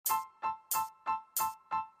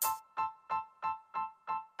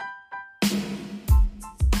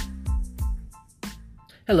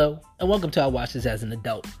Hello, and welcome to I Watch This as an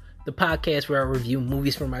Adult, the podcast where I review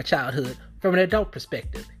movies from my childhood from an adult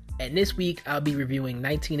perspective. And this week, I'll be reviewing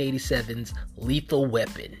 1987's Lethal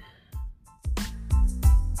Weapon.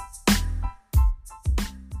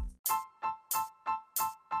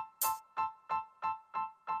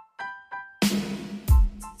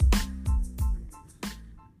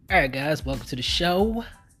 Alright guys, welcome to the show.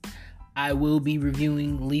 I will be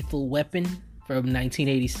reviewing Lethal Weapon from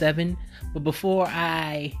 1987, but before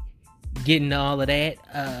I get into all of that,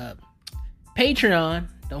 Patreon,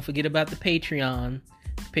 don't forget about the Patreon.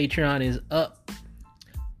 Patreon is up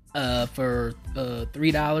for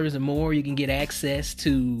 $3 or more. You can get access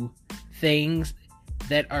to things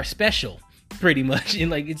that are special, pretty much, and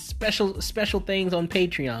like it's special things on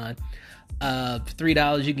Patreon. For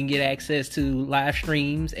 $3 you can get access to live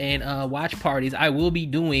streams and watch parties. I will be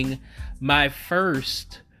doing my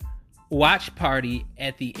first watch party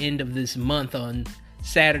at the end of this month on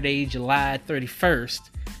Saturday, July 31st.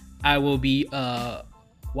 I will be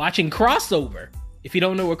watching Crossover. If you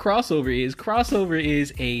don't know what Crossover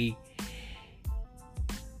is a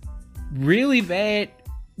really bad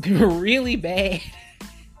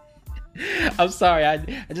I'm sorry, I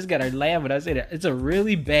just gotta laugh when I say that. It's a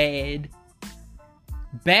really bad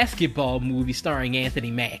basketball movie starring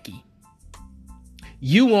Anthony Mackie.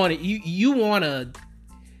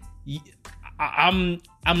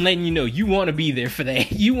 I'm letting you know, you want to be there for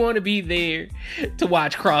that. You want to be there to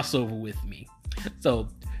watch Crossover with me. So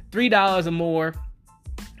 $3 or more.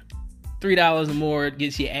 $3 or more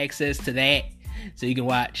gets you access to that, so you can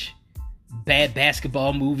watch bad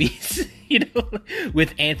basketball movies,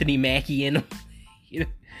 with Anthony Mackie in them.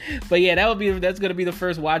 But yeah, that's gonna be the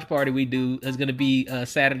first watch party we do. It's gonna be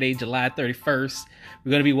Saturday, July 31st.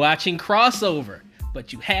 We're gonna be watching Crossover,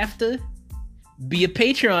 but you have to be a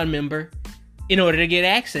Patreon member in order to get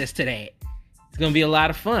access to that. It's gonna be a lot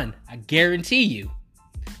of fun, I guarantee you.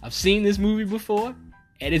 I've seen this movie before,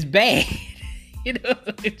 and it's bad.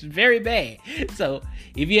 It's very bad. So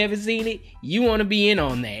if you haven't seen it, you want to be in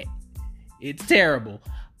on that. It's terrible.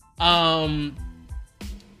 And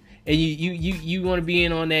you want to be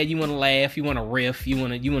in on that. You want to laugh. You want to riff. You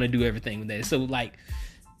want to do everything with that. So like,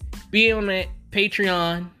 be on that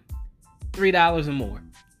Patreon. $3 or more.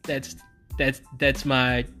 That's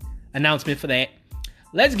my announcement for that.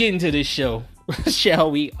 Let's get into this show, shall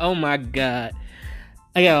we? Oh my god,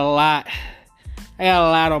 I got a lot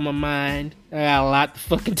on my mind. I got a lot to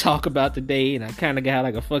fucking talk about today, and I kind of got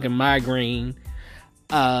like a fucking migraine.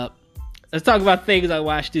 Let's talk about things I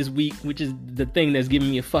watched this week, which is the thing that's giving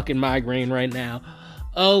me a fucking migraine right now.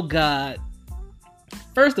 Oh god.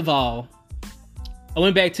 First of all, I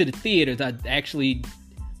went back to the theaters. I actually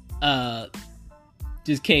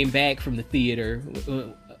just came back from the theater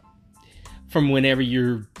from whenever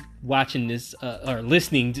you're watching this or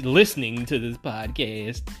listening to this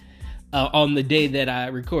podcast. On the day that I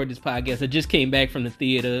record this podcast, I just came back from the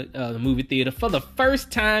theater, the movie theater. For the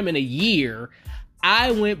first time in a year,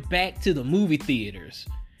 I went back to the movie theaters.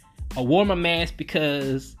 I wore my mask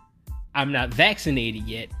because I'm not vaccinated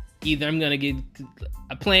yet.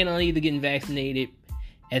 I plan on either getting vaccinated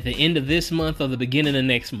at the end of this month or the beginning of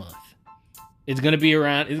next month. It's gonna be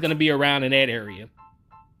around in that area.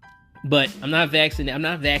 But I'm not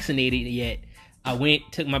vaccinated yet. I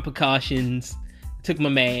went, took my precautions, took my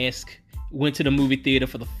mask, went to the movie theater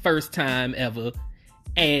for the first time ever,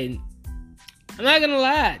 and I'm not gonna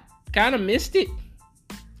lie, kind of missed it.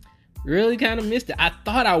 Really kind of missed it. I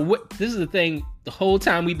thought I would. This is the thing, the whole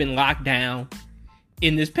time we've been locked down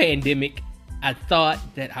in this pandemic, I thought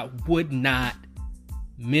that I would not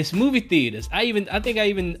miss movie theaters. I think I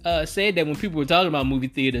even said that when people were talking about movie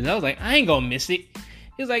theaters. I was like, I ain't gonna miss it.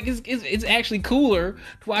 It's like, it's actually cooler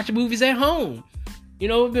to watch movies at home.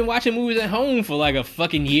 We've been watching movies at home for like a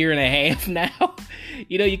fucking year and a half now.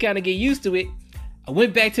 You kind of get used to it. I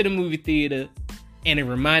went back to the movie theater, and it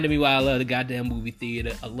reminded me why I love the goddamn movie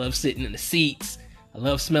theater. I love sitting in the seats. I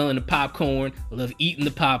love smelling the popcorn. I love eating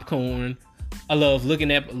the popcorn. I love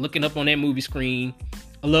looking up on that movie screen.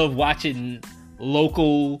 I love watching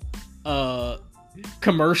local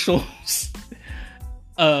commercials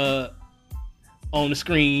on the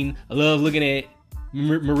screen. I love looking at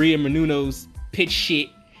Maria Menounos pitch shit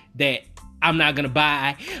that I'm not gonna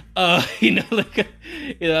buy. I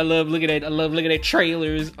love looking at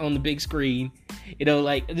trailers on the big screen.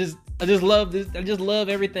 I just love this. I just love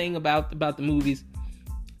everything about the movies.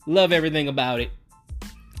 Love everything about it.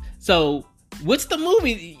 So, what's the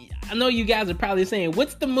movie? I know you guys are probably saying,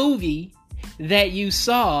 what's the movie that you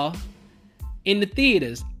saw in the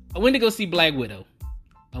theaters? I went to go see Black Widow.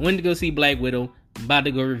 I'm about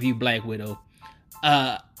to go review Black Widow.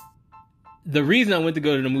 the reason I went to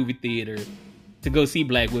go to the movie theater to go see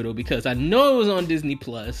Black Widow, because I know it was on Disney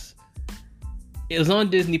Plus. It was on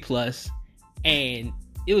Disney Plus, and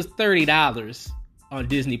it was $30 on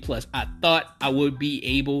Disney Plus. I thought I would be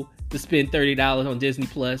able to spend $30 on Disney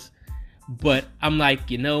Plus, but I'm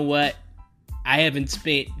like, you know what? I haven't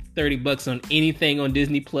spent $30 on anything on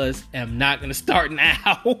Disney Plus, and I'm not gonna start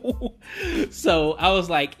now. So I was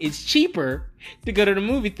like, it's cheaper to go to the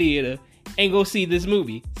movie theater and go see this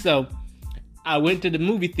movie. So I went to the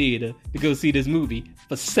movie theater to go see this movie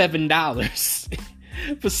for $7.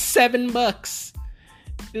 For $7.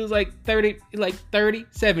 It was like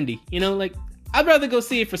 70, you know, like I'd rather go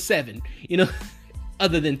see it for $7, you know,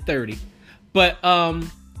 other than 30. But I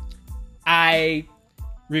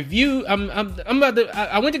went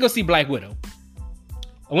to go see Black Widow.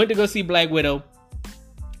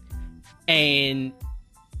 And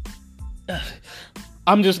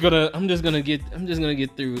I'm just gonna get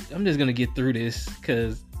through this,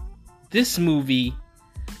 because this movie,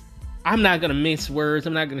 I'm not gonna mince words.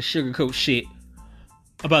 I'm not gonna sugarcoat shit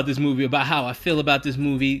about this movie, about how I feel about this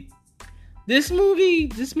movie. This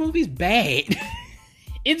movie's bad.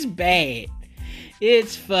 It's bad.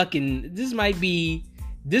 It's fucking. This might be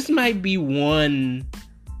one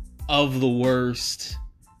of the worst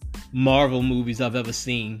Marvel movies I've ever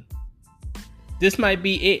seen. This might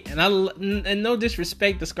be it. And no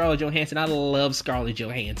disrespect to Scarlett Johansson. I love Scarlett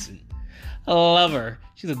Johansson. I love her.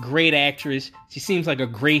 She's a great actress. She seems like a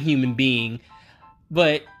great human being.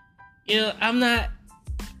 But, you know, I'm not...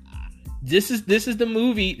 This is the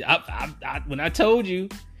movie. When I told you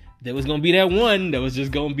there was going to be that one that was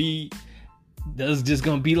just going to be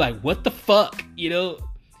like, what the fuck? You know?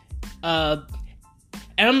 And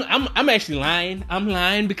I'm actually lying. I'm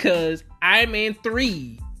lying because Iron Man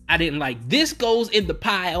 3... I didn't like. This goes in the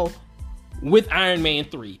pile with Iron Man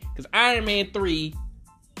 3. Because Iron Man 3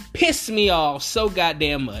 pissed me off so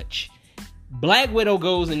goddamn much. Black Widow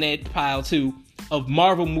goes in that pile too of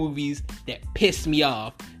Marvel movies that pissed me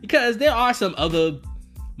off. Because there are some other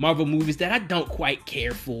Marvel movies that I don't quite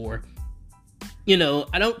care for. You know,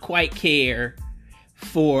 I don't quite care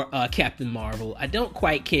for Captain Marvel. I don't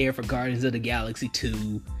quite care for Guardians of the Galaxy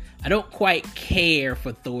 2. I don't quite care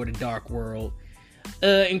for Thor: The Dark World.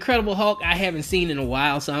 Incredible Hulk I haven't seen in a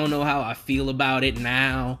while, so I don't know how I feel about it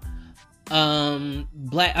now.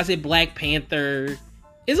 Black Panther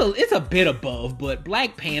it's a bit above, but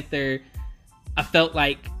Black Panther I felt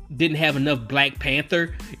like didn't have enough Black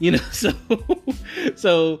Panther, you know,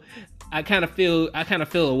 so I kind of feel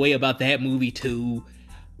a way about that movie too.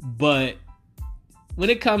 But when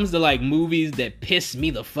it comes to like movies that piss me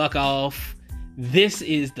the fuck off, this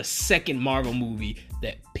is the second Marvel movie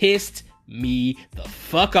that pissed me the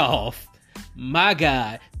fuck off. My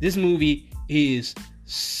God, this movie is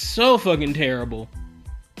so fucking terrible.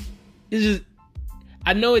 It's just,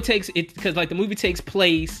 I know it takes it because like the movie takes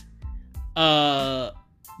place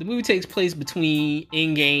between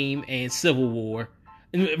Endgame and Civil War,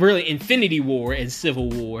 and really Infinity War and Civil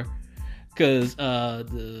War, because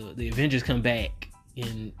the Avengers come back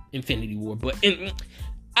in Infinity War. But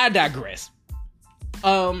I digress.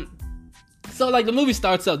 So like the movie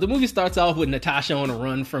starts off with Natasha on a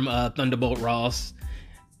run from Thunderbolt Ross,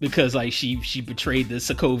 because like she betrayed the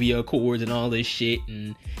Sokovia Accords and all this shit,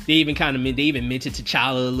 and they even mentioned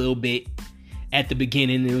T'Challa a little bit at the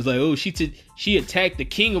beginning. It was like, oh, she attacked the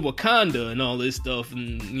king of Wakanda and all this stuff,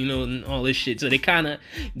 and you know, and all this shit. So they kind of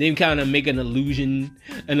make an alluding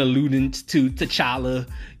to T'Challa,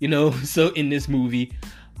 you know. So in this movie,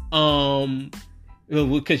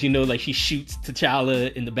 because you know, like she shoots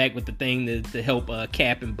T'Challa in the back with the thing to help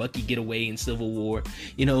Cap and Bucky get away in Civil War,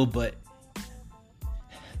 you know. But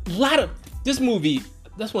a lot of this movie,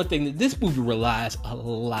 that's one thing, that this movie relies a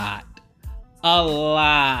lot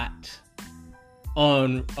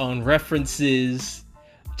on references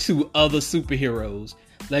to other superheroes.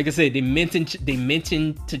 Like I said, they mention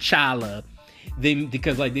T'Challa, they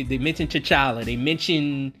mention T'Challa, they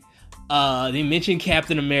mention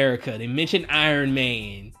Captain America, they mention Iron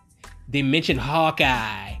Man, they mention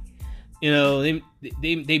Hawkeye, you know, they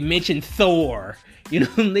mention Thor, you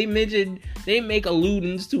know, they make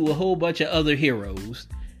allusions to a whole bunch of other heroes,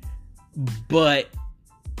 but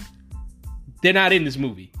they're not in this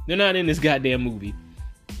movie. They're not in this goddamn movie.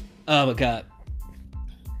 Oh my God.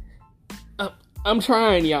 I'm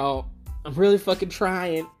trying, y'all. I'm really fucking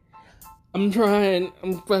trying. I'm fucking,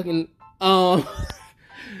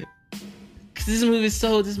 this movie's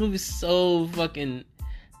so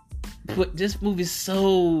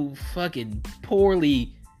fucking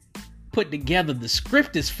poorly put together. The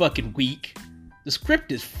script is fucking weak. The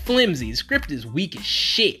script is flimsy. The script is weak as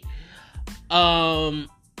shit.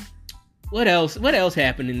 what else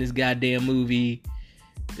happened in this goddamn movie?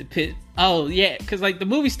 Oh yeah, because like the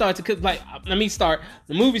movie starts like the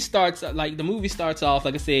movie starts off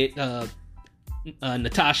like I said.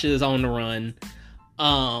 Natasha is on the run.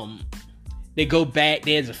 They go back.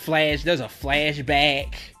 There's a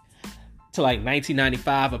flashback to like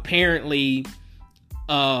 1995. Apparently,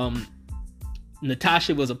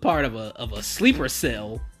 Natasha was a part of a sleeper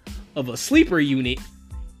cell, of a sleeper unit.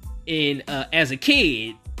 In as a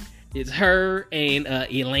kid, it's her and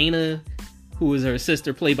Elena, who was her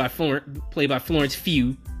sister, played by Florence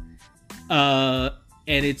Pugh. And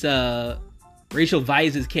it's Rachel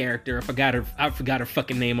Weisz's character. I forgot her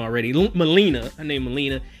fucking name already. Melina. Her name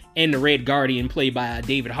Melina. And the Red Guardian, played by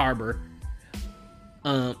David Harbour.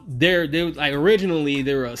 They're like, originally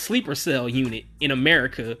they were a sleeper cell unit in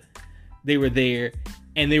America. They were there,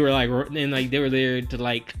 and they were there to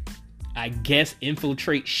like, I guess,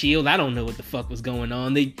 infiltrate S.H.I.E.L.D. I don't know what the fuck was going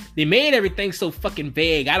on. They made everything so fucking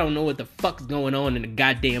vague. I don't know what the fuck's going on in the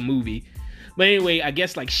goddamn movie. But anyway, I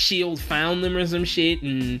guess like S.H.I.E.L.D. found them or some shit,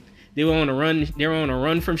 and they were on a run. They were on a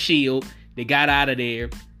run from S.H.I.E.L.D. They got out of there,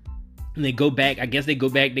 and they go back. I guess they go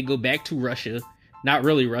back to Russia. Not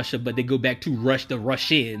really Russia, but they go back to the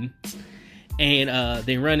Russians, and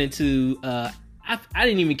they run into. I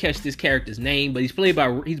didn't even catch this character's name, but he's played by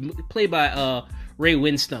Ray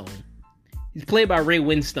Winstone. He's played by Ray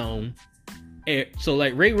Winstone. So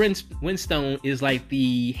like Ray Winstone is like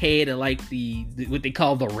the head of like the what they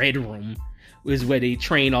call the Red Room, is where they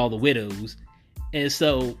train all the widows. And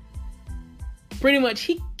so pretty much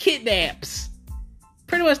he kidnaps.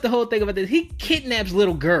 Pretty much the whole thing about this, he kidnaps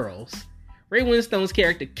little girls. Ray Winstone's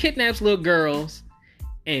character kidnaps little girls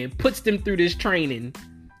and puts them through this training,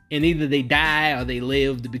 and either they die or they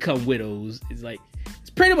live to become widows. It's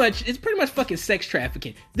pretty much fucking sex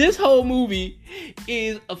trafficking. This whole movie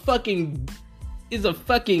is a fucking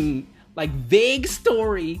like vague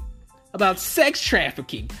story about sex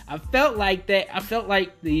trafficking. I felt like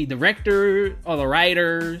the director or the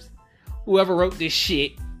writers, whoever wrote this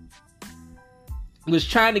shit, was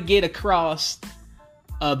trying to get across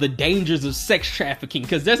the dangers of sex trafficking,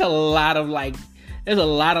 because there's a lot of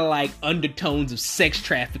undertones of sex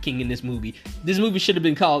trafficking in this movie. This movie should have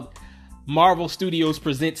been called Marvel Studios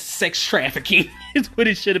Presents Sex Trafficking. Is what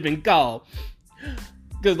it should have been called.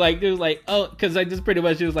 Because this pretty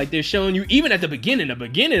much, it was like they're showing you, even at the beginning of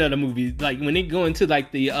the movie, like when they go into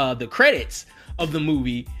like the credits of the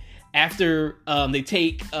movie, after they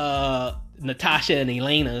take Natasha and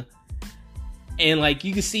Elena, and like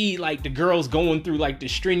you can see like the girls going through like the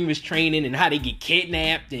strenuous training and how they get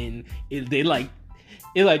kidnapped, and they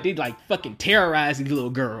fucking terrorize these little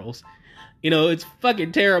girls. You know, it's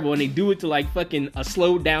fucking terrible, and they do it to like fucking a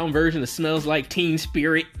slowed down version of Smells Like Teen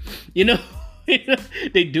Spirit. You know,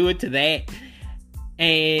 they do it to that,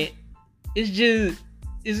 and it's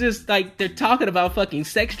just like they're talking about fucking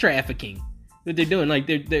sex trafficking. What they're doing, like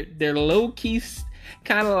they're low key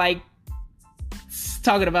kind of like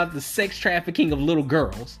talking about the sex trafficking of little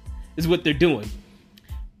girls is what they're doing.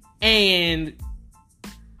 And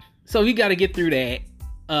so we got to get through that.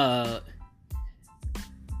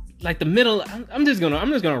 Like the middle, I'm just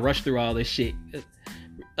gonna rush through all this shit.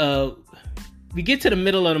 We get to the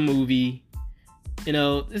middle of the movie. You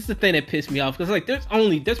know, this is the thing that pissed me off, because like there's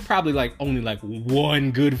probably only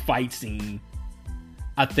one good fight scene,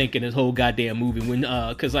 I think, in this whole goddamn movie, when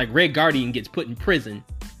because like Red Guardian gets put in prison.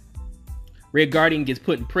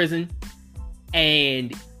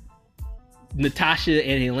 And Natasha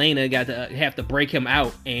and Elena have to break him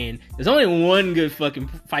out, and there's only one good fucking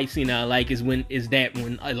fight scene I like is when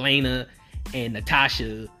Elena and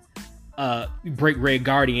Natasha break Red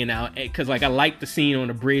Guardian out, because like I like the scene on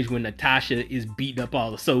the bridge when Natasha is beating up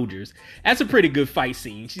all the soldiers. That's a pretty good fight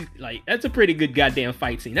scene. That's a pretty good goddamn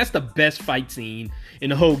fight scene. That's the best fight scene in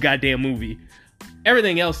the whole goddamn movie.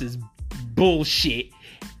 Everything else is bullshit.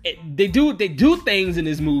 They do things in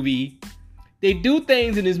this movie. They do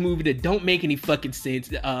things in this movie that don't make any fucking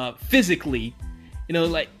sense physically. You know,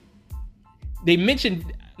 like they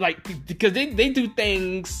mentioned, like, because they do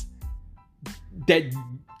things that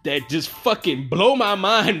just fucking blow my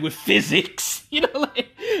mind with physics. You know, like,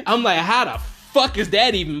 I'm like, how the fuck is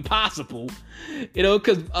that even possible? You know,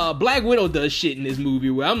 because Black Widow does shit in this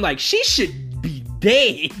movie where I'm like, she should be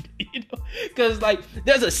dead. You know, because like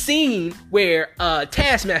there's a scene where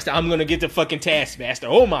Taskmaster, I'm gonna get the fucking Taskmaster.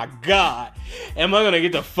 Oh my god, am I gonna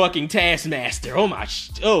get the fucking Taskmaster?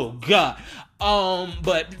 Oh god.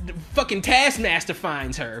 But the fucking Taskmaster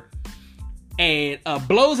finds her and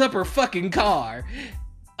blows up her fucking car.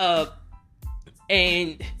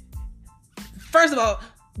 And first of all,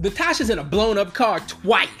 Natasha's in a blown up car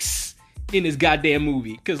twice in this goddamn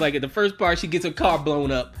movie. Because, like, in the first part, she gets her car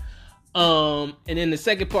blown up. And then the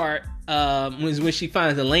second part was when she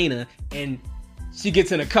finds Elena, and she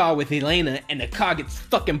gets in a car with Elena, and the car gets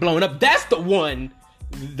fucking blown up. That's the one.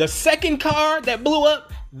 The second car that blew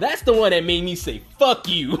up, that's the one that made me say, fuck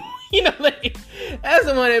you. You know, like, that's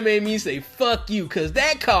the one that made me say, fuck you. Because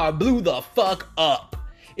that car blew the fuck up.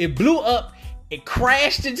 It blew up. It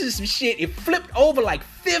crashed into some shit. It flipped over like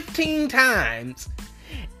 15 times.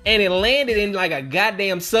 And it landed in like a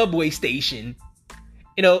goddamn subway station.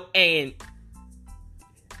 You know, and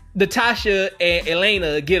Natasha and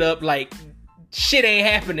Elena get up like shit ain't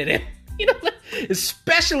happening to them. You know,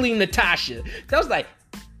 especially Natasha. I was like,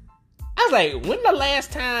 when the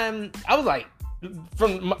last time, I was like,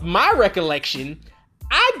 from my recollection,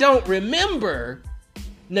 I don't remember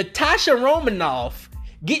Natasha Romanoff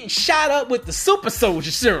getting shot up with the super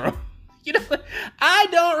soldier serum. You know, I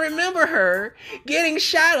don't remember her getting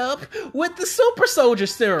shot up with the super soldier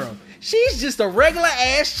serum. She's just a regular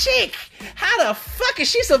ass chick. How the fuck is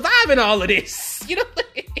she surviving all of this? You know,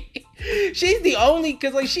 she's the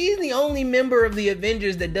only member of the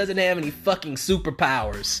Avengers that doesn't have any fucking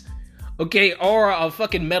superpowers. Okay, or a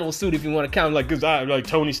fucking metal suit if you want to count, like, because like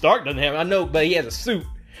Tony Stark doesn't have. I know, but he has a suit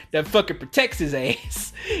that fucking protects his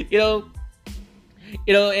ass. You know,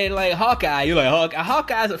 and like Hawkeye, you're like,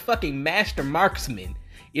 Hawkeye's a fucking master marksman.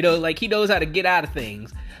 You know, like, he knows how to get out of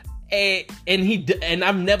things, and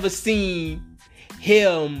I've never seen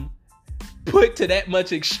him put to that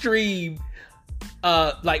much extreme,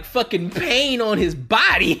 like, fucking pain on his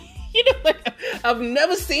body. You know, like, I've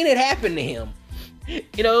never seen it happen to him.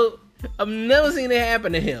 You know, I've never seen it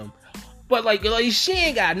happen to him. But like she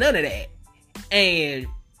ain't got none of that. And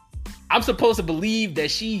I'm supposed to believe that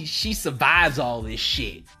she survives all this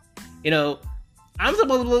shit. You know, I'm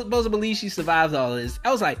supposed to believe she survives all this.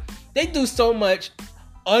 I was like, they do so much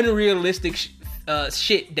unrealistic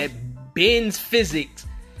shit that bends physics.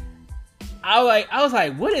 I was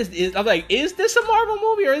like, what is this? I was like, is this a Marvel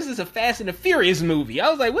movie or is this a Fast and the Furious movie? I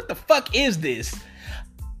was like, what the fuck is this?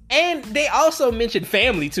 And they also mentioned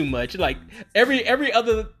family too much. Like, every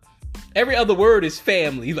other word is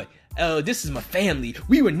family. Like, oh, this is my family.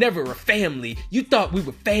 We were never a family. You thought we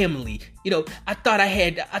were family. You know, I thought I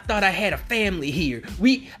had a family here.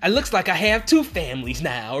 It looks like I have two families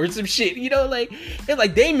now, or some shit. You know, like, it's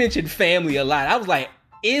like they mentioned family a lot. I was like,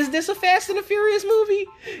 is this a Fast and the Furious movie?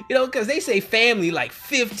 You know, because they say family like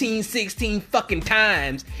 15, 16 fucking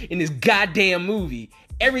times in this goddamn movie.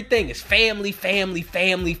 Everything is family, family,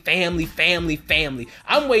 family, family, family, family.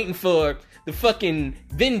 I'm waiting for the fucking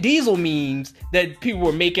Vin Diesel memes that people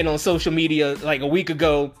were making on social media like a week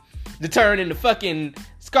ago to turn into fucking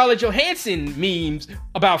Scarlett Johansson memes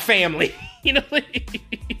about family. You know,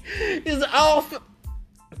 it's all.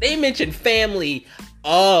 They mentioned family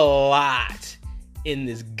a lot in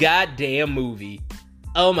this goddamn movie.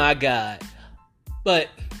 Oh my god. But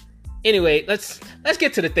anyway, let's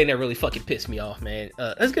get to the thing that really fucking pissed me off, man.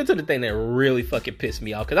 Let's get to the thing that really fucking pissed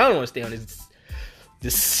me off, because I don't want to stay on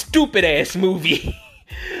this stupid ass movie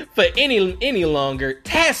for any longer.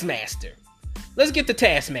 Taskmaster. Let's get to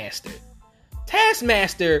Taskmaster.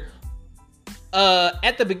 Taskmaster.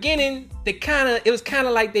 At the beginning, it was kind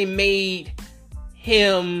of like they made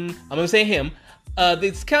him. I'm gonna say him.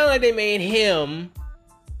 It's kind of like they made him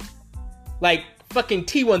like fucking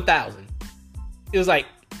T-1000. It was like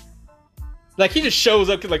he just shows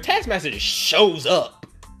up, because like Taskmaster just shows up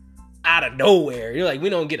out of nowhere. You're like, we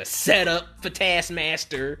don't get a setup for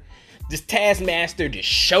Taskmaster. This Taskmaster just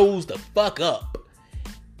shows the fuck up,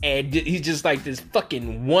 and he's just like this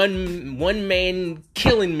fucking one man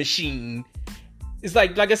killing machine. It's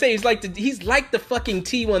like I say, he's like the fucking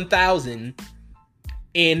T-1000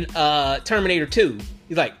 in Terminator 2.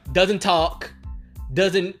 He's like, doesn't talk,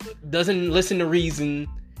 doesn't listen to reason.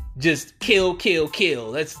 Just kill.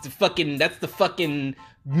 That's the fucking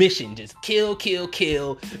mission. Just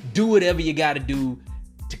kill. Do whatever you gotta do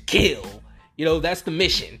to kill. You know, that's the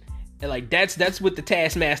mission. And like that's what the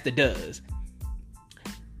Taskmaster does.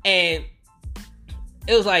 And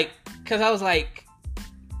it was like, because I was like,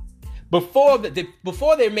 before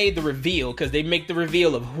they made the reveal, because they make the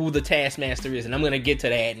reveal of who the Taskmaster is, and I'm gonna get to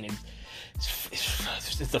that, and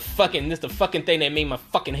it's the fucking thing that made my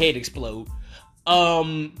fucking head explode.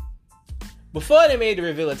 Before they made the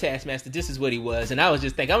reveal of Taskmaster, this is what he was, and I was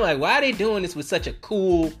just thinking, I'm like, why are they doing this with such a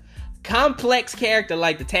cool, complex character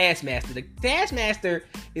like the Taskmaster? The Taskmaster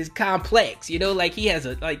is complex, you know, like he has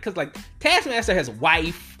because Taskmaster has a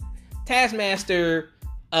wife. Taskmaster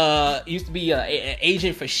used to be an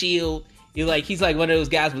agent for S.H.I.E.L.D. He's like one of those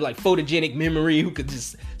guys with like photogenic memory who could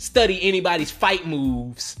just study anybody's fight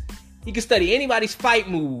moves. He could study anybody's fight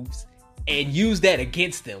moves and use that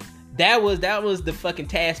against them. That was the fucking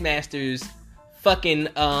Taskmaster's fucking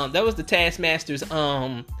that was the Taskmaster's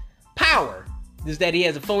power. Is that he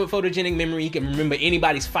has a photogenic memory. He can remember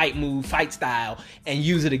anybody's fight move, fight style, and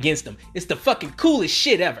use it against them. It's the fucking coolest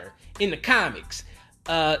shit ever in the comics.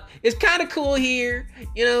 It's kind of cool here,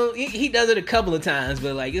 you know. He does it a couple of times,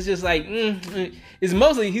 but like it's just like he's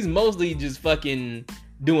mostly just fucking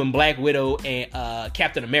doing Black Widow and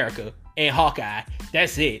Captain America and Hawkeye.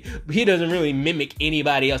 That's it. But he doesn't really mimic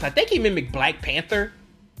anybody else. I think he mimicked Black Panther.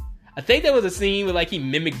 I think there was a scene where like he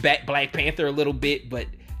mimicked Black Panther a little bit, but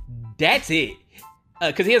that's it.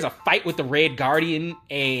 Because he has a fight with the Red Guardian,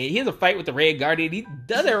 and he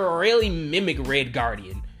doesn't really mimic Red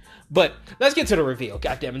Guardian. But let's get to the reveal.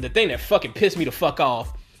 Goddammit, the thing that fucking pissed me the fuck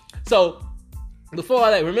off. So before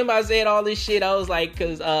that, remember I said all this shit. I was like,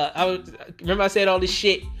 I said all this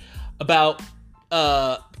shit about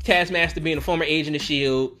Taskmaster being a former agent of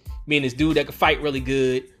S.H.I.E.L.D., being this dude that could fight really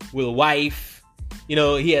good with a wife. You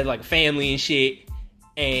know, he had like a family and shit,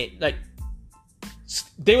 and like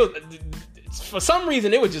they were. For some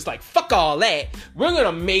reason, they were just like, fuck all that. We're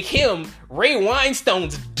gonna make him Ray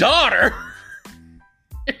Winstone's daughter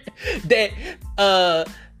that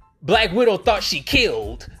Black Widow thought she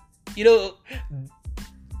killed. You know,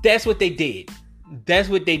 that's what they did.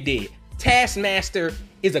 Taskmaster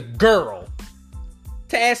is a girl.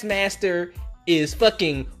 Taskmaster is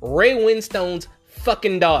fucking Ray Winstone's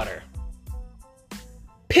fucking daughter.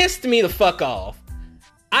 Pissed me the fuck off.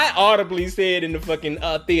 I audibly said in the fucking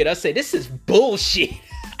theater, I said, this is bullshit.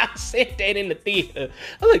 I said that in the theater.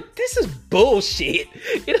 I was like, this is bullshit.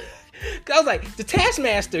 You know? I was like,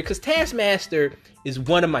 because Taskmaster is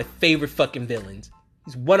one of my favorite fucking villains.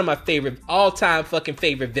 He's one of my favorite, all-time fucking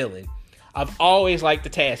favorite villain. I've always liked the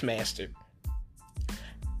Taskmaster.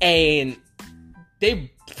 And they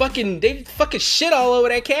fucking shit all over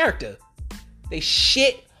that character. They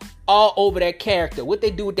shit all over that character. What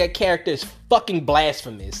they do with that character is fucking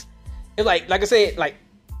blasphemous. And like I said, like,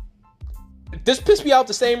 this pissed me off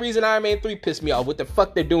the same reason Iron Man 3 pissed me off. What the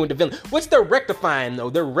fuck they're doing to villain? What's they're rectifying though?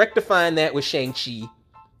 They're rectifying that with Shang-Chi.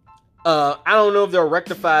 I don't know if they'll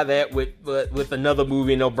rectify that with another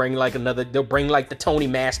movie, and they'll bring like the Tony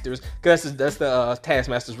Masters, because that's the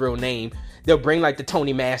Taskmaster's real name. They'll bring like the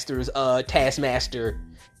Tony Masters Taskmaster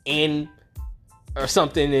in or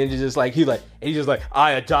something, and he's just like,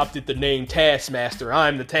 I adopted the name Taskmaster.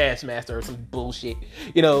 I'm the Taskmaster, or some bullshit,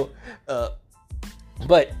 you know.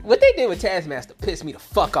 But what they did with Taskmaster pissed me the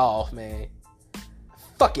fuck off, man.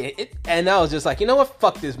 Fuck it. And I was just like, you know what?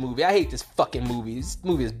 Fuck this movie. I hate this fucking movie. This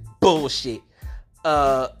movie is bullshit.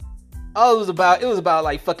 All it was about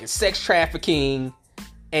like fucking sex trafficking,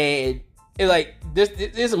 and it's like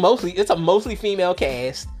it's a mostly female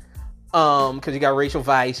cast. Because you got Rachel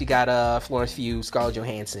Weisz, you got Florence Pugh, Scarlett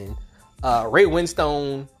Johansson, Ray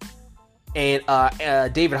Winstone,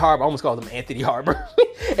 and David Harbour. I almost called him Anthony Harbour.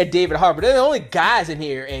 And David Harbour. They're the only guys in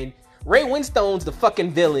here. And Ray Winstone's the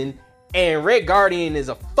fucking villain, and Red Guardian is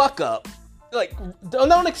a fuck up. Like,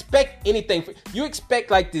 don't expect anything. You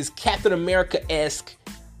expect like this Captain America-esque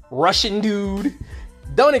Russian dude.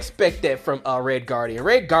 Don't expect that from Red Guardian.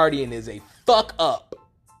 Red Guardian is a fuck up.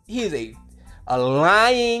 He is a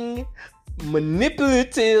lying,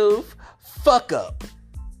 manipulative fuck up.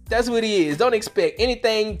 That's what he is. Don't expect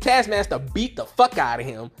anything. Taskmaster beat the fuck out of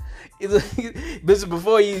him. This is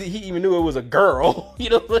before he even knew it was a girl. You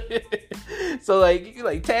know? So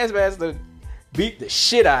like Taskmaster beat the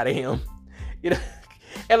shit out of him. You know?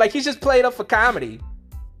 And like he's just played up for comedy.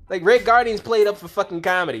 Like Red Guardian's played up for fucking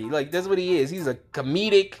comedy. Like that's what he is. He's a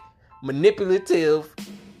comedic, manipulative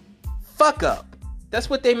fuck up. That's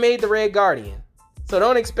what they made the Red Guardian. So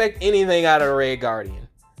don't expect anything out of the Red Guardian.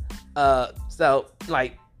 So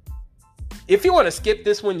like, if you want to skip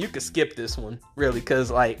this one, you can skip this one, really, because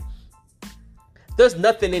like, there's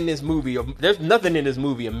nothing in this movie of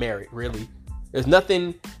merit, really. There's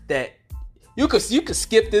nothing that you could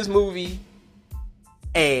skip this movie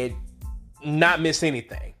and not miss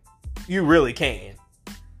anything. You really can.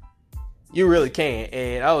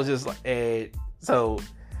 And I was just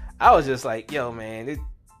like, yo, man,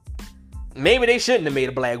 maybe they shouldn't have made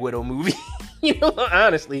a Black Widow movie. You know,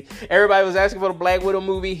 honestly, everybody was asking for the Black Widow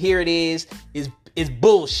movie. Here it is. It's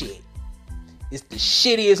bullshit. It's the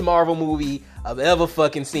shittiest Marvel movie I've ever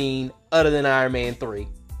fucking seen, other than Iron Man 3.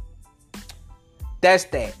 That's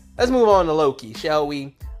that. Let's move on to Loki, shall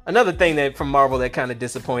we? Another thing that from Marvel that kind of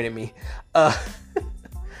disappointed me. I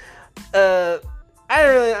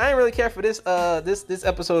didn't really care for this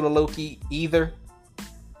episode of Loki either.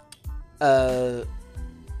 I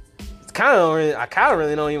kind of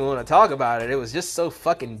really don't even want to talk about it. It was just so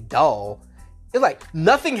fucking dull. it's like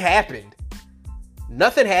nothing happened.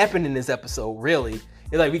 Nothing happened in this episode, really.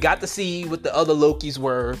 It's like we got to see what the other Lokis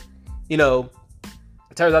were. You know,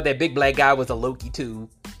 it turns out that big black guy was a Loki too.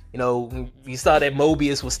 You know, we saw that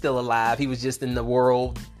Mobius was still alive. He was just in the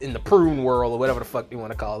world, in the prune world, or whatever the fuck you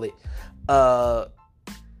want to call it.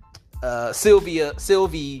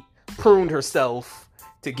 Sylvie pruned herself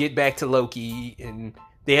to get back to Loki, and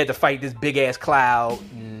they had to fight this big ass cloud,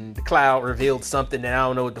 and the cloud revealed something that I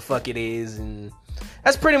don't know what the fuck it is, and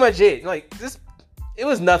that's pretty much it. Like this, it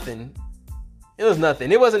was nothing. It was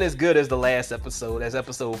nothing. It wasn't as good as the last episode, as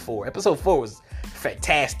episode 4. Episode 4 was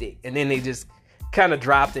fantastic, and then they just kind of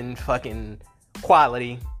dropped in fucking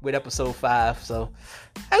quality with episode 5. So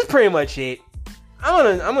that's pretty much it.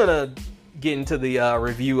 I'm gonna get into the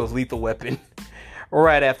review of Lethal Weapon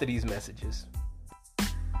right after these messages.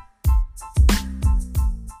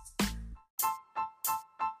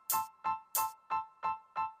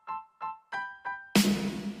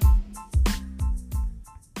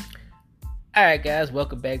 Alright guys,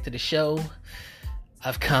 welcome back to the show.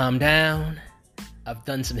 I've calmed down. I've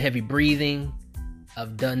done some heavy breathing.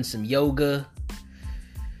 I've done some yoga.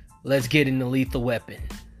 Let's get into Lethal Weapon.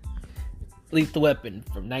 Lethal Weapon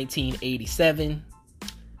from 1987.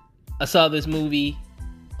 I saw this movie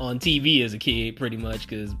on TV as a kid, pretty much,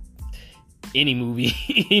 because any movie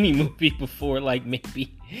before, like,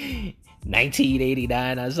 maybe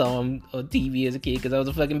 1989, I saw him on TV as a kid, because I was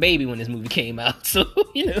a fucking baby when this movie came out. So,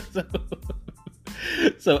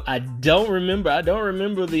 so I don't remember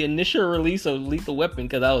the initial release of Lethal Weapon,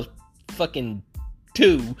 because I was fucking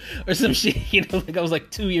 2 or some shit, like I was like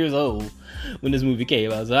 2 years old when this movie came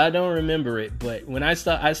out, so I don't remember it. But when I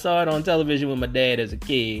saw it on television with my dad as a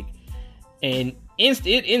kid, and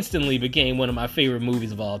it instantly became one of my favorite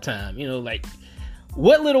movies of all time. Like,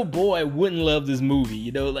 what little boy wouldn't love this movie?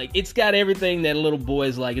 Like, it's got everything that little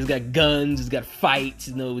boys like. It's got guns, it's got fights,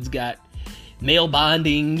 it's got male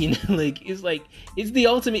bonding, it's the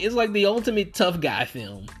ultimate tough guy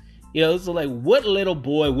film. So like, what little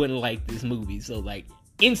boy wouldn't like this movie? So like,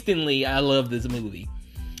 instantly, I love this movie.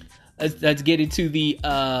 Let's get into the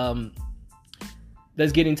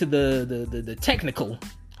technical.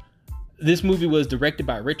 This movie was directed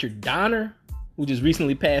by Richard Donner, who just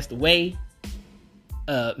recently passed away.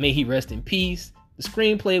 May he rest in peace. The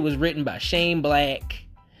screenplay was written by Shane Black.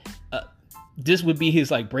 This would be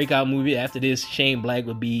his like breakout movie. After this, Shane Black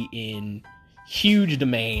would be in huge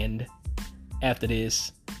demand after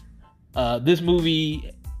this. This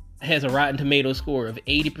movie has a Rotten Tomatoes score of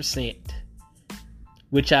 80%,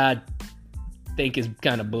 which I think is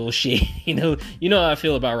kind of bullshit. You know how I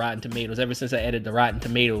feel about Rotten Tomatoes. Ever since I added the Rotten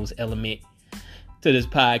Tomatoes element to this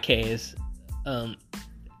podcast,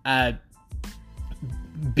 I've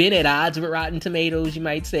been at odds with Rotten Tomatoes, you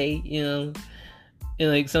might say. And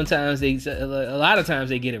like sometimes a lot of times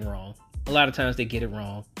they get it wrong.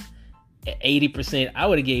 At 80%, I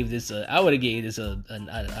would have gave this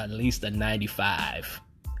at least a 95.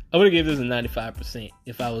 I would have gave this a 95%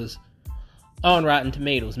 if I was on Rotten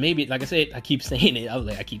Tomatoes. Maybe, like I said, I keep saying it. I was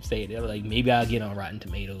like, maybe I'll get on Rotten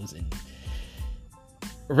Tomatoes and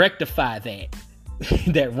rectify that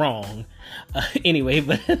wrong. Anyway,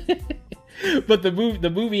 but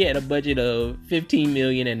the movie had a budget of $15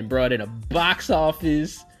 million and brought in a box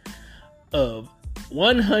office of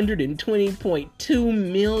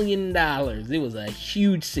 $120.2 million. It was a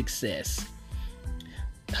huge success.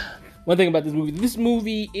 One thing about this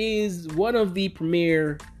movie is one of the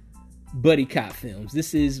premier buddy cop films.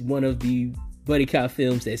 This is one of the buddy cop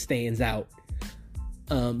films that stands out.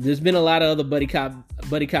 There's been a lot of other buddy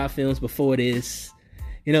cop films before this.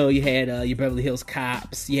 You had your Beverly Hills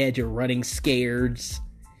Cops, you had your Running Scareds,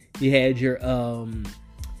 you had your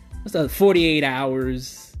 48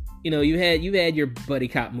 Hours. You had your buddy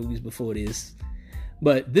cop movies before this,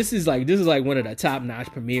 but this is like one of the top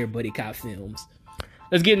notch premier buddy cop films.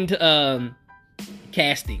 Let's get into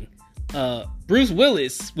casting. Bruce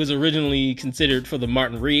Willis was originally considered for the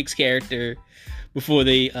Martin Riggs character before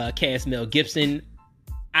they cast Mel Gibson.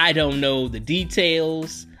 I don't know the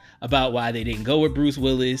details about why they didn't go with Bruce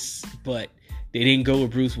Willis, but they didn't go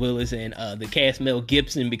with Bruce Willis, and they cast Mel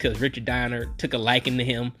Gibson because Richard Donner took a liking to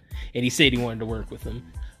him, and he said he wanted to work with him.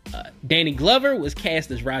 Danny Glover was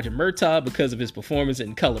cast as Roger Murtaugh because of his performance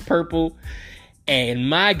in Color Purple, and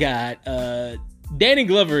my God, Danny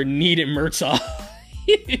Glover needed Murtaugh.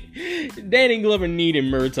 Danny Glover needed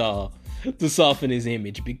Murtaugh to soften his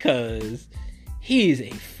image because he is a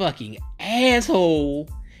fucking asshole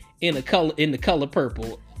in the Color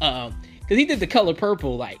Purple. Because he did the Color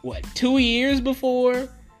Purple 2 years before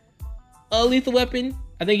Lethal Weapon.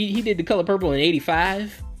 I think he did the Color Purple in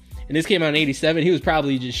 85. and this came out in 87, he was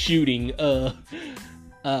probably just shooting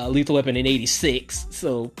Lethal Weapon in 86.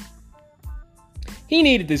 So he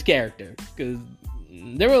needed this character because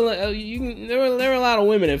there were a lot of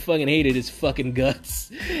women that fucking hated his fucking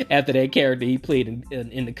guts after that character he played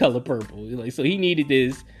in The Color Purple. Like, so he needed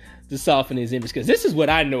this to soften his image, because this is what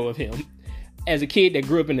I know of him as a kid that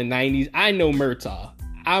grew up in the 90s. I know Murtaugh.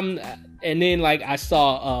 And then like I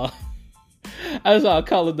saw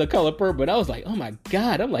The Color Purple, and I was like, oh my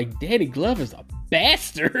god, I'm like, Danny Glover's a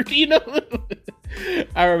bastard, you know.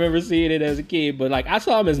 I remember seeing it as a kid, but like I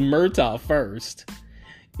saw him as Murtaugh first,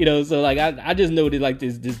 you know. So like I just noted like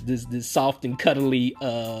this soft and cuddly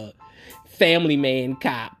family man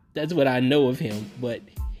cop. That's what I know of him. But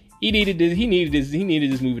he needed this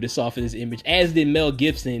movie to soften his image, as did Mel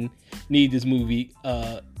Gibson need this movie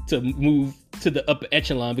to move to the upper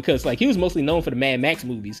echelon, because like he was mostly known for the Mad Max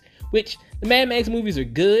movies, which the Mad Max movies are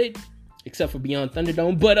good, except for Beyond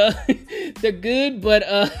Thunderdome, but they're good, but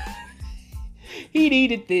he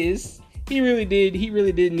needed this. He really did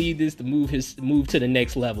need this to move to the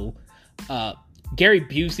next level. Gary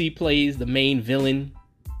Busey plays the main villain.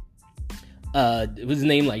 Was his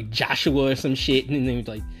name like Joshua or some shit? And then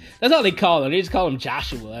like, that's all they call him. They just call him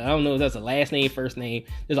Joshua. I don't know if that's a last name, first name.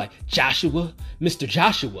 There's like Joshua, Mr.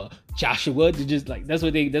 Joshua. They're just like, that's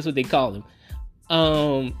what they call him.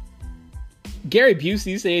 Gary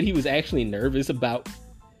Busey said he was actually nervous about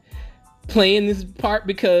playing this part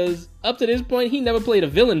because up to this point he never played a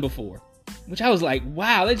villain before, which I was like,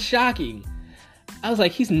 wow, that's shocking. I was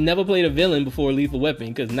like, he's never played a villain before Lethal Weapon,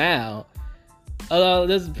 because now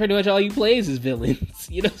that's pretty much all he plays is villains,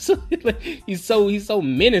 you know. So like, he's so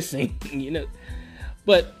menacing, you know.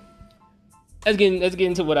 But let's get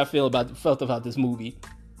into what I felt about this movie.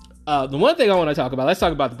 The one thing I want to talk about, let's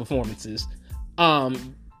talk about the performances.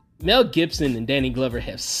 Mel Gibson and Danny Glover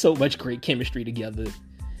have so much great chemistry together.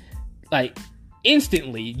 Like,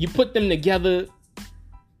 instantly, you put them together,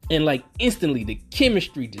 and like instantly the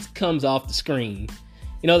chemistry just comes off the screen.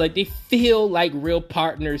 You know, like they feel like real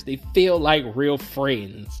partners. They feel like real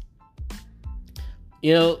friends.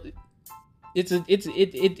 You know,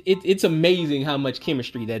 it's amazing how much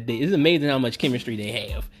chemistry it's amazing how much chemistry they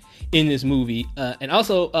have in this movie. And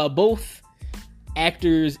also, both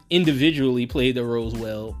actors individually played their roles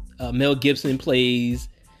well. Mel Gibson plays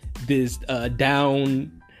this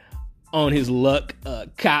down on his luck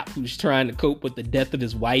cop who's trying to cope with the death of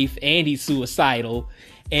his wife, and he's suicidal.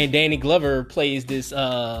 And Danny Glover plays this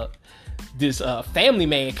family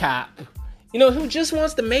man cop, you know, who just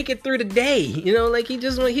wants to make it through the day. You know, like he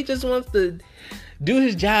just wants to do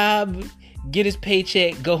his job, get his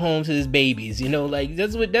paycheck, go home to his babies. You know, like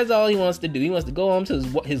that's all he wants to do. He wants to go home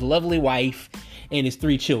to his lovely wife and his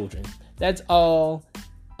 3 children. That's all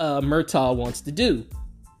Murtaugh wants to do.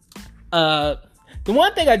 The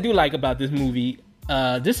one thing I do like about this movie,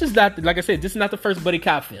 this is not, like I said, this is not the first buddy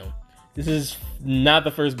cop film. This is not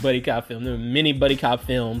the first buddy cop film. There were many buddy cop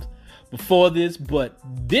films before this, but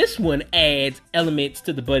this one adds elements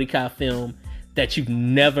to the buddy cop film that you've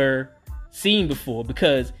never seen before,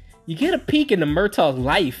 because you get a peek into Murtaugh's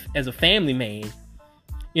life as a family man.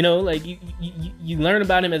 You know, like you learn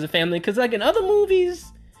about him as a family, because like in other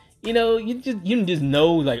movies, you know, you just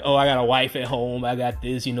know like, oh, I got a wife at home, I got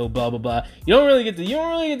this, you know, blah blah blah. You don't really get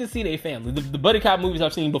to see their family. The buddy cop movies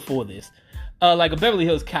I've seen before this, like a Beverly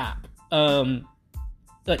Hills Cop,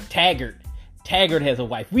 like Taggart has a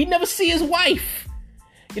wife. We never see his wife.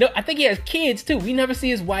 You know, I think he has kids too. We never see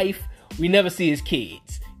his wife. We never see his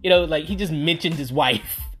kids. You know, like he just mentioned his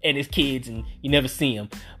wife and his kids, and you never see him.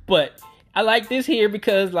 But I like this here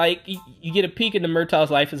because like you get a peek into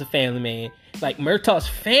Murtaugh's life as a family man. Like Murtaugh's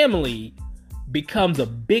family becomes a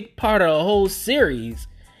big part of the whole series,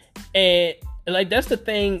 and like that's the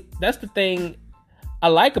thing I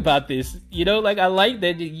like about this. You know, like I like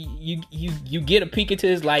that you get a peek into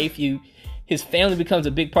his life. His family becomes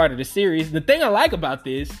a big part of the series. The thing I like about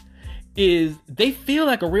this is they feel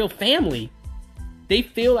like a real family. They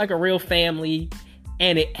feel like a real family,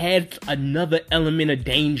 and it adds another element of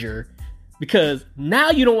danger, because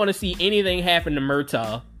now you don't want to see anything happen to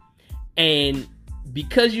Murtaugh, and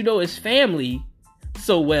because you know his family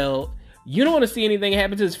so well, you don't want to see anything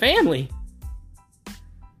happen to his family.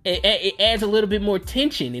 It adds a little bit more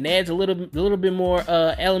tension. It adds a little bit more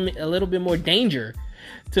element, a little bit more danger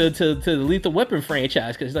to the Lethal Weapon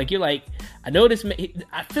franchise, because like you're like, I know this man.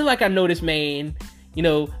 I feel like I know this man. You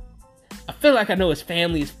know, I feel like I know his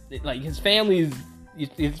family. His family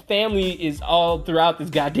is all throughout this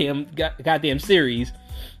goddamn series,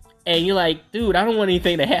 and you're like, dude, I don't want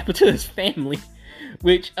anything to happen to his family.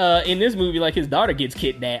 Which in this movie, like his daughter gets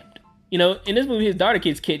kidnapped. You know, in this movie, his daughter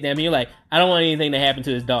gets kidnapped, and you're like, I don't want anything to happen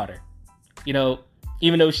to his daughter. You know,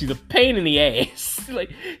 even though she's a pain in the ass.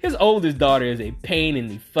 Like, his oldest daughter is a pain in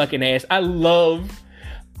the fucking ass. I love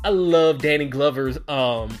Danny Glover's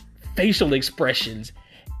facial expressions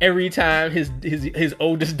every time his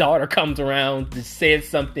oldest daughter comes around, just says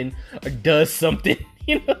something or does something,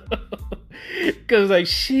 you know? Because, like,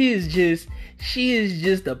 she is just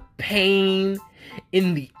a pain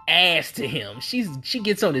in the ass to him. She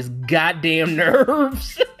gets on his goddamn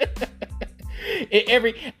nerves.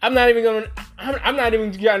 I'm not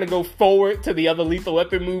even trying to go forward to the other Lethal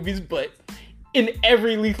Weapon movies, but in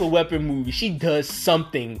every Lethal Weapon movie, she does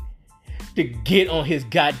something to get on his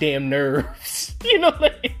goddamn nerves. You know,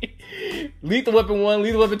 like Lethal Weapon 1,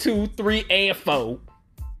 Lethal Weapon 2, 3, and 4.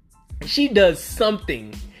 She does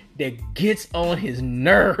something that gets on his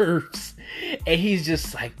nerves. And he's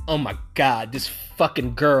just like, oh my God, this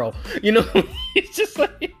fucking girl. You know, it's just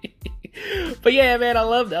like... But yeah, man, I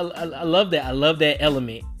love that. I love that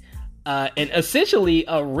element. And essentially,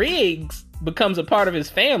 Riggs becomes a part of his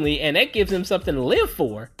family, and that gives him something to live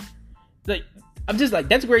for. Like, I'm just like,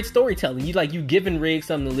 that's great storytelling. You giving Riggs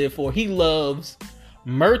something to live for. He loves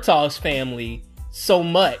Murtaugh's family so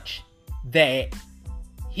much that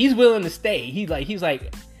he's willing to stay. He's like,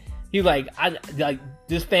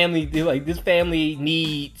 this family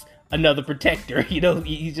needs another protector. You know,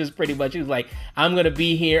 he's just pretty much, he's like, I'm gonna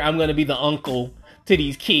be here. I'm gonna be the uncle to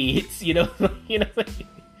these kids. You know, I'm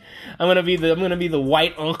gonna be the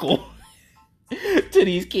white uncle to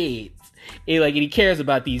these kids. And he cares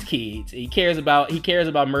about these kids. He cares about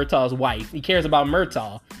Murtaugh's wife. He cares about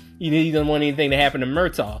Murtaugh. He doesn't want anything to happen to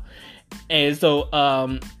Murtaugh. And so,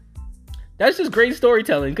 that's just great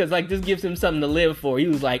storytelling, because this gives him something to live for. He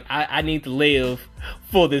was like, I need to live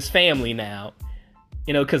for this family now,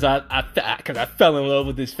 you know, because I fell in love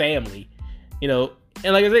with this family, you know.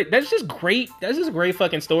 And like I said, that's just great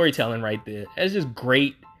fucking storytelling right there. That's just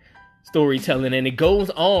great storytelling, and it goes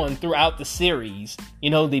on throughout the series. You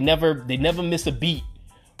know, they never miss a beat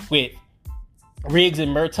with Riggs and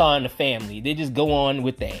Murtaugh and the family. They just go on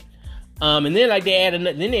with that. And then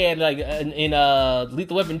in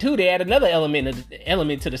Lethal Weapon 2, they add another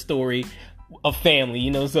element to the story of family,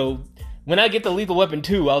 you know. So when I get to Lethal Weapon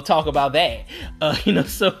 2, I'll talk about that. You know,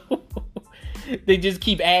 so they just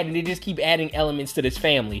keep adding elements to this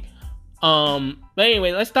family. But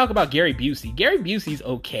anyway, let's talk about Gary Busey. Gary Busey's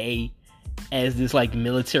okay as this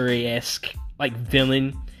military-esque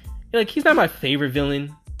villain. He's not my favorite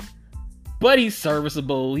villain, but he's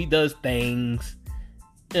serviceable. He does things.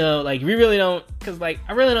 You know, we really don't, because I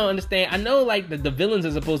really don't understand. I know the villains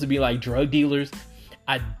are supposed to be drug dealers.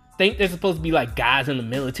 I think they're supposed to be guys in the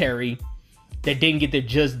military that didn't get their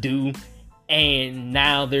just due, and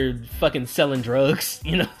now they're fucking selling drugs,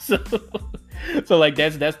 you know. So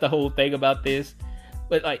that's the whole thing about this.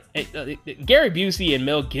 But Gary Busey and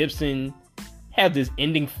Mel Gibson have this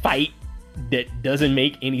ending fight that doesn't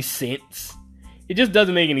make any sense. It just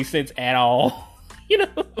doesn't make any sense at all, you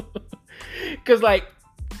know. Because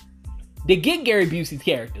they get Gary Busey's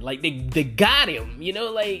character. They got him, you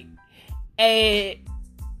know, and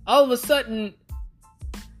all of a sudden,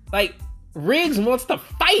 Riggs wants to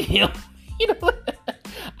fight him, you know.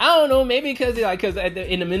 I don't know, maybe because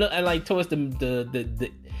in the middle, and towards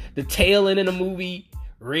the tail end of the movie,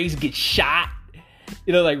 Riggs gets shot.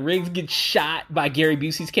 You know, Riggs gets shot by Gary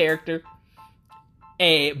Busey's character.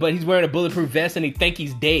 But he's wearing a bulletproof vest, and they think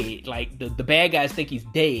he's dead. The bad guys think he's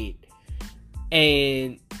dead.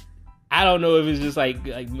 And I don't know if it's just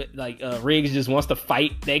Riggs just wants to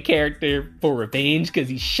fight that character for revenge because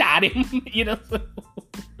he shot him, you know,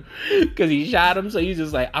 because he shot him. So he's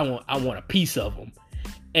just I want a piece of him.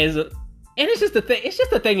 And it's just a thing. It's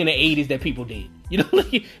just a thing in the 80s that people did, you know.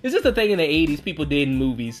 It's just a thing in the 80s people did in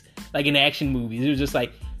movies, in action movies. It was just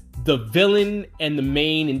the villain and the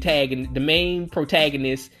main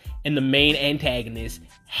protagonist and the main antagonist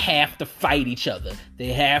have to fight each other.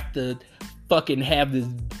 They have to fucking have this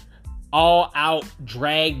all out,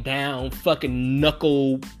 drag down, fucking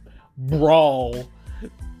knuckle brawl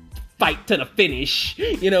fight to the finish.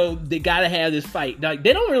 You know, they gotta have this fight.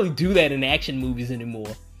 They don't really do that in action movies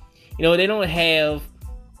anymore. You know, they don't have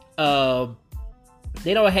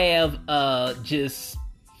just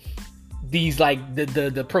these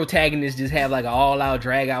the protagonists just have an all out,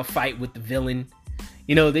 drag out fight with the villain.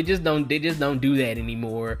 You know, they just don't do that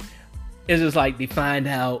anymore. It's just they find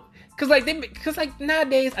out. Because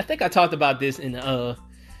nowadays, I think I talked about this in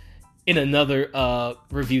another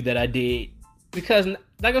review that I did. Because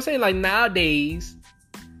I was saying, nowadays,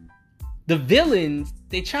 the villains,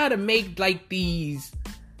 they try to make these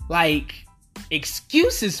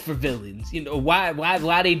excuses for villains. You know,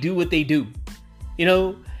 why they do what they do. You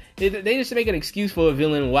know, they just make an excuse for a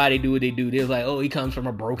villain why they do what they do. They're like, oh, he comes from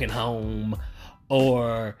a broken home,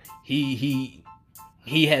 or he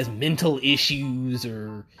has mental issues,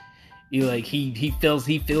 or you know, like he feels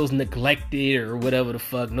neglected, or whatever the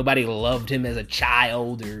fuck. Nobody loved him as a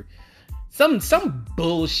child, or some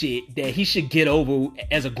bullshit that he should get over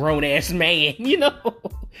as a grown ass man. You know,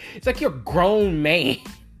 it's like you're a grown man.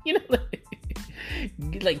 You know,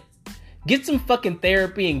 like get some fucking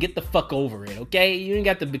therapy and get the fuck over it, okay? You ain't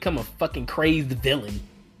got to become a fucking crazed villain,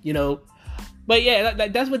 you know? But yeah,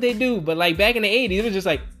 that's what they do. But like back in the 80s, it was just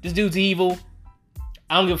like, this dude's evil.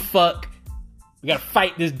 I don't give a fuck. We gotta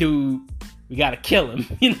fight this dude. We gotta kill him.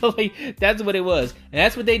 You know, like that's what it was. And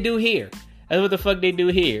that's what they do here. That's what the fuck they do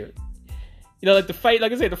here. You know, like the fight,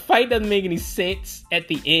 like I said, the fight doesn't make any sense at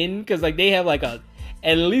the end. Cause like they have like at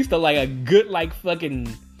least a good like fucking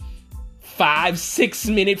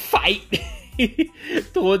 5-6 minute fight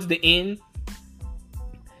towards the end,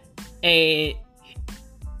 and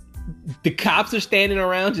the cops are standing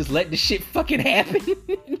around just letting the shit fucking happen.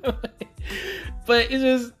 You know? But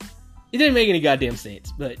it didn't make any goddamn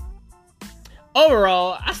sense. But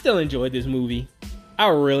overall, I still enjoyed this movie. I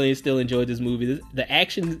really still enjoyed this movie. The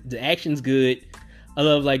action's good. I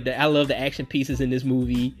love the action pieces in this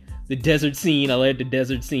movie. The desert scene, I love the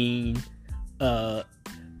desert scene.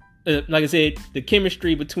 Like I said, the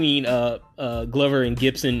chemistry between Glover and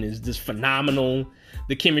Gibson is just phenomenal.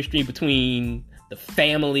 The chemistry between the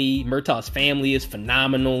family, Murtaugh's family, is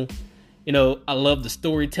phenomenal. You know, I love the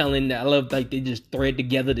storytelling. I love like they just thread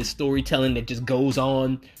together this storytelling that just goes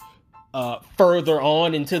on further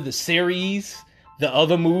on into the series, the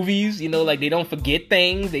other movies. You know, like they don't forget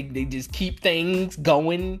things. They just keep things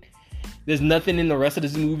going. There's nothing in the rest of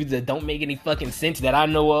this movie that don't make any fucking sense that I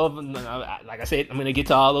know of. Like I said, I'm going to get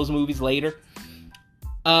to all those movies later.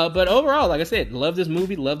 But overall, like I said, love this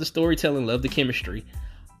movie, love the storytelling, love the chemistry.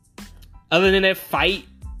 Other than that fight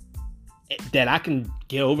that I can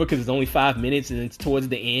get over because it's only 5 minutes and it's towards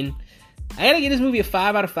the end, I gotta give this movie a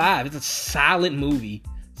 5 out of 5. It's a solid movie.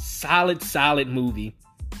 Solid movie.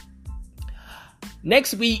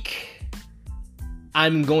 Next week,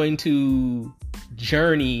 I'm going to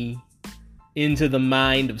journey into the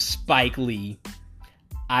mind of Spike Lee.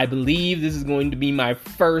 I believe this is going to be my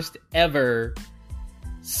first ever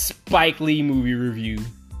Spike Lee movie review.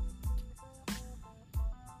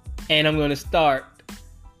 And I'm going to start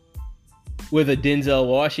with a Denzel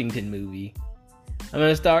Washington movie. I'm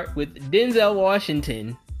going to start with Denzel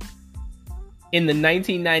Washington in the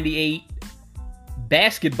 1998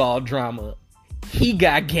 basketball drama, He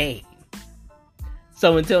Got Game.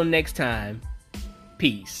 So until next time,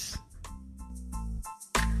 peace.